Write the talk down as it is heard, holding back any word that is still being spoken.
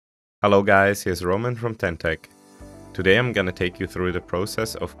Hello guys, here's Roman from Tentech. Today I'm gonna take you through the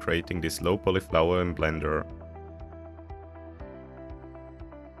process of creating this low poly flower in Blender.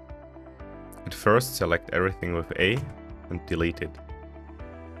 At first select everything with A and delete it.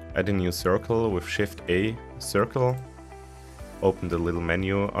 Add a new circle with Shift A, circle. Open the little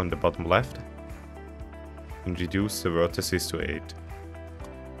menu on the bottom left and reduce the vertices to 8.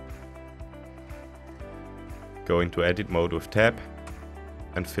 Go into edit mode with Tab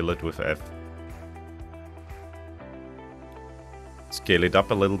and fill it with F. Scale it up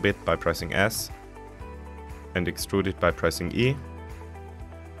a little bit by pressing S and extrude it by pressing E.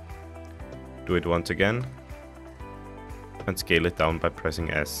 Do it once again and scale it down by pressing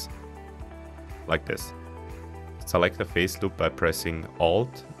S, like this. Select the face loop by pressing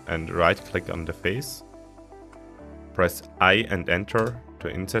Alt and right click on the face. Press I and Enter to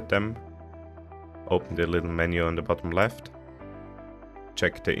insert them. Open the little menu on the bottom left.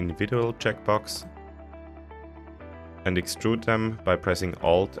 Check the individual checkbox and extrude them by pressing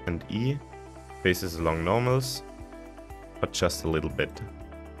Alt and E, faces along normals, but just a little bit.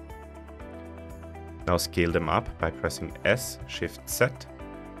 Now scale them up by pressing S, Shift Z.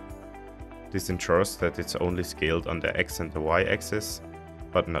 This ensures that it's only scaled on the X and the Y axis,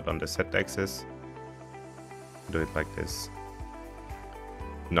 but not on the Z axis. Do it like this.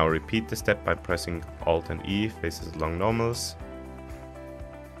 Now repeat the step by pressing Alt and E, faces along normals,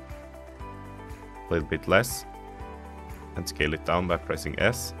 a little bit less, and scale it down by pressing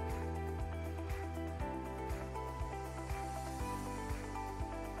S.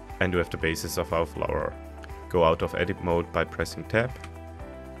 And we have the basis of our flower. Go out of edit mode by pressing Tab.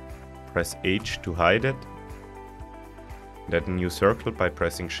 Press H to hide it. Add a new circle by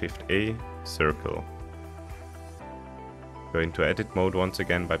pressing Shift A, circle. Go into edit mode once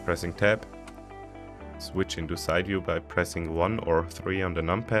again by pressing Tab. Switch into side view by pressing 1 or 3 on the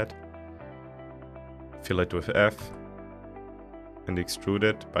numpad. Fill it with F and extrude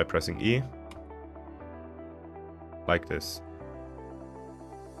it by pressing E, like this.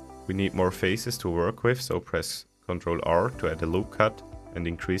 We need more faces to work with, so press Ctrl R to add a loop cut and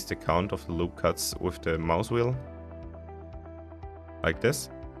increase the count of the loop cuts with the mouse wheel, like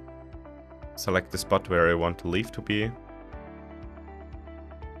this. Select the spot where I want the leaf to be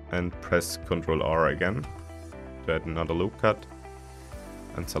and press Ctrl R again to add another loop cut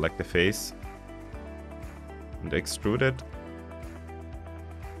and select the face and extrude it.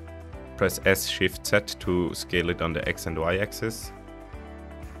 Press S, Shift Z to scale it on the X and Y axis,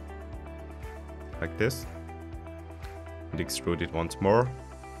 like this, and extrude it once more.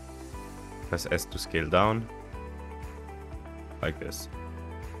 Press S to scale down, like this.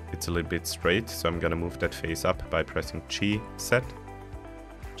 It's a little bit straight, so I'm gonna move that face up by pressing G, Z,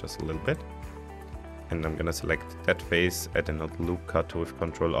 just a little bit. And I'm gonna select that face, add another loop cut with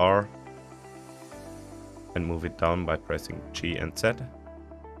Ctrl R, and move it down by pressing G and Z,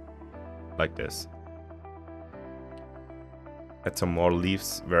 like this. Add some more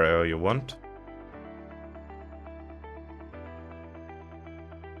leaves wherever you want.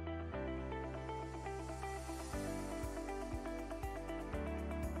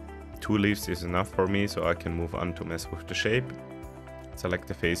 Two leaves is enough for me, so I can move on to mess with the shape. Select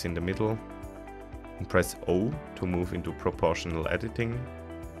the face in the middle and press O to move into proportional editing,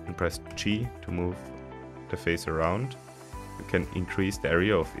 and press G to move the face around. You can increase the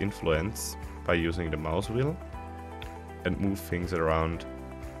area of influence by using the mouse wheel and move things around.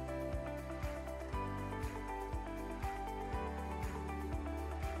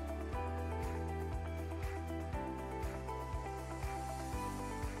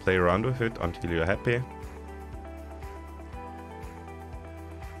 Play around with it until you're happy.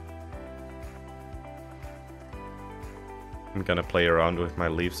 I'm gonna play around with my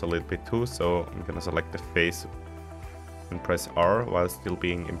leaves a little bit too, so I'm gonna select the face and press R while still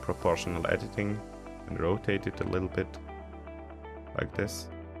being in proportional editing and rotate it a little bit, like this.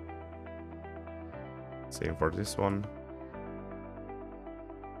 Same for this one.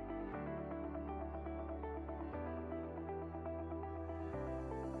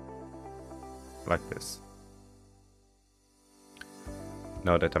 Like this.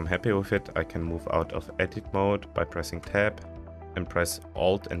 Now that I'm happy with it, I can move out of edit mode by pressing Tab and press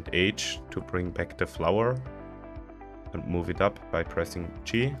Alt and H to bring back the flower, and move it up by pressing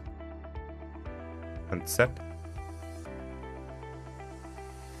G and Z.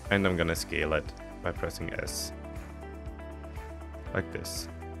 And I'm gonna scale it by pressing S, like this.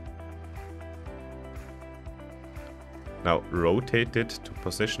 Now rotate it to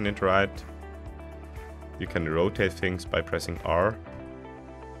position it right. You can rotate things by pressing R.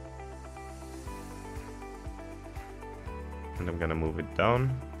 And I'm gonna move it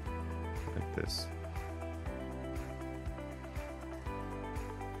down like this.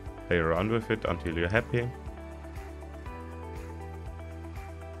 Play around with it until you're happy.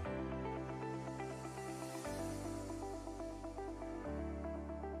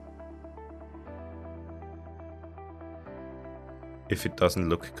 If it doesn't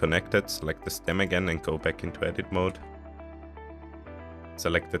look connected, select the stem again and go back into edit mode.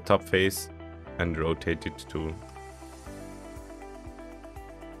 Select the top face and rotate it to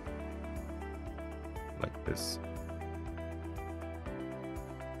like this.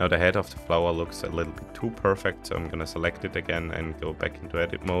 Now the head of the flower looks a little bit too perfect, so I'm gonna select it again and go back into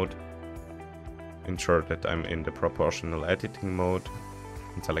edit mode. Ensure that I'm in the proportional editing mode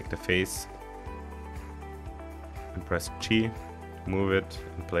and select the face and press G. Move it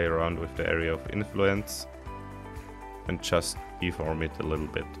and play around with the area of influence and just deform it a little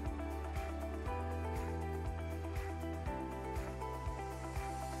bit.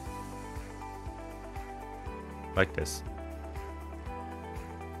 Like this.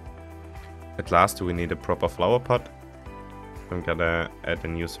 At last we need a proper flower pot. I'm gonna add a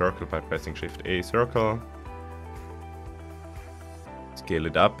new circle by pressing Shift A, circle. Scale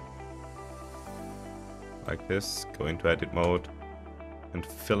it up. Like this, go into edit mode. And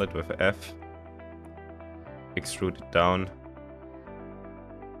fill it with F, extrude it down,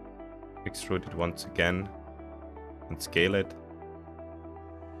 extrude it once again, and scale it.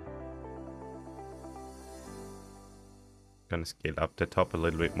 Gonna scale up the top a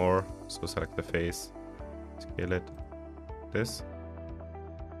little bit more, so select the face, scale it, this,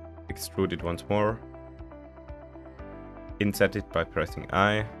 extrude it once more, inset it by pressing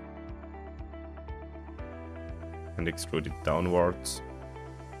I, and extrude it downwards.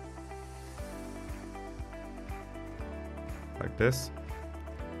 Like this.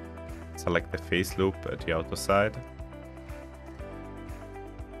 Select the face loop at the outer side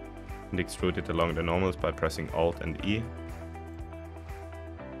and extrude it along the normals by pressing Alt and E.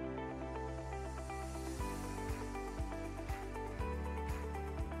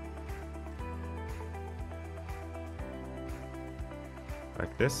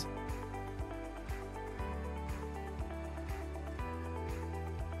 Like this.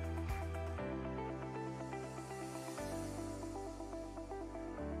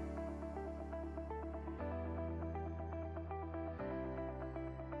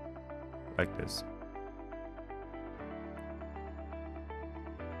 Like this.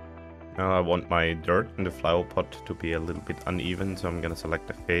 Now I want my dirt in the flower pot to be a little bit uneven, so I'm gonna select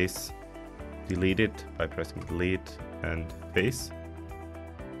the face, delete it by pressing delete and face.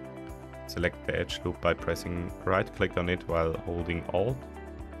 Select the edge loop by pressing right click on it while holding Alt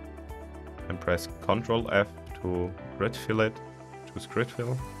and press Ctrl F to grid fill it, choose grid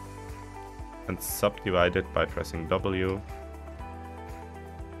fill and subdivide it by pressing W.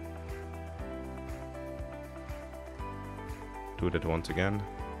 Do that once again,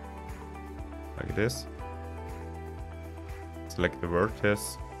 like this. Select the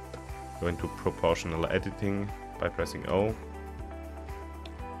vertex, go into proportional editing by pressing O,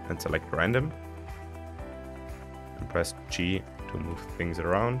 and select random, and press G to move things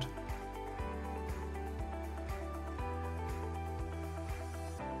around.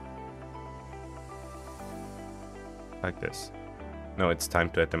 Like this. Now it's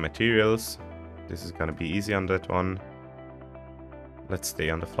time to add the materials. This is gonna be easy on that one. Let's stay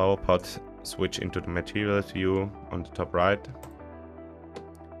on the flower pot, switch into the materials view on the top right,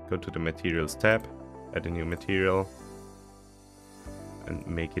 go to the materials tab, add a new material and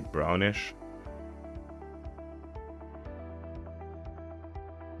make it brownish,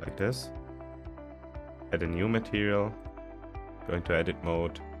 like this. Add a new material, go into edit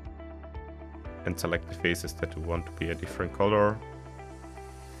mode and select the faces that you want to be a different color.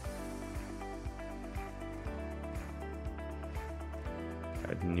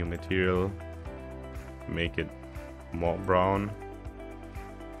 Add a new material, make it more brown,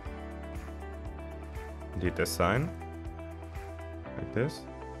 and hit assign, like this.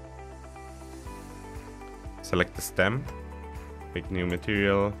 Select the stem, make new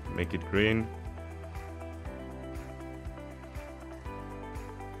material, make it green.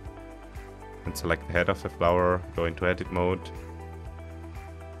 And select the head of the flower, go into edit mode,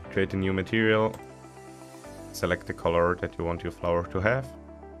 create a new material, select the color that you want your flower to have.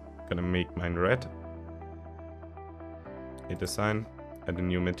 Gonna make mine red. Hit assign, add a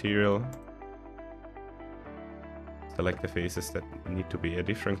new material. Select the faces that need to be a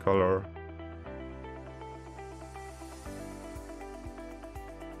different color.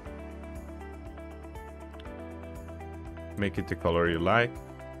 Make it the color you like.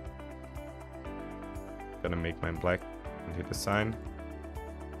 Gonna make mine black and hit assign.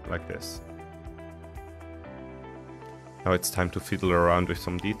 like this. Now it's time to fiddle around with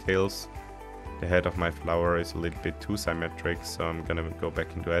some details. The head of my flower is a little bit too symmetric, so I'm gonna go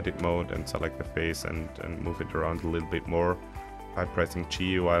back into edit mode and select the face and move it around a little bit more by pressing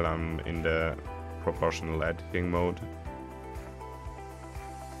G while I'm in the proportional editing mode.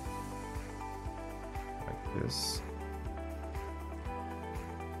 Like this.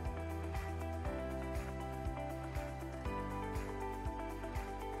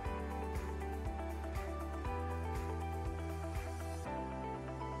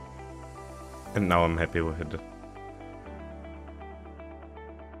 And now I'm happy with it.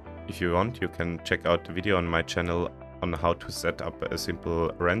 If you want, you can check out the video on my channel on how to set up a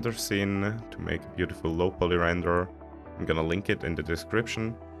simple render scene to make a beautiful low poly render. I'm gonna link it in the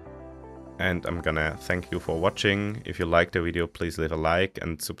description. And I'm gonna thank you for watching. If you liked the video, please leave a like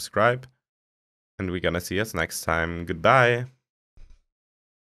and subscribe. And we're gonna see us next time. Goodbye!